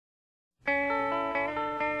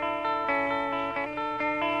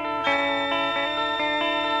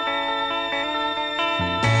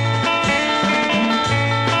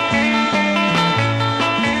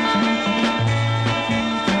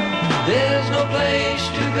no place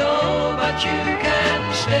to go, but you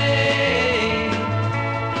can stay.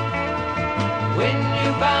 When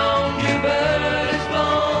you found your bird is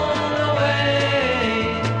blown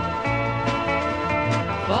away,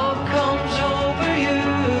 fog comes over you,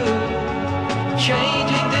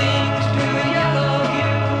 changing things to a yellow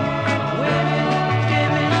hue. Women,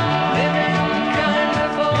 dimming, living kind of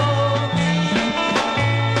fall.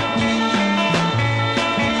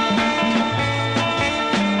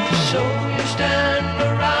 So you stand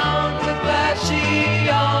around with glassy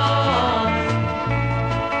eyes,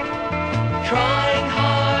 trying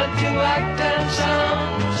hard to act and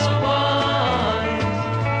sound so wise.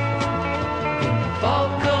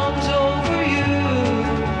 Fog comes over you,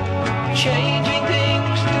 change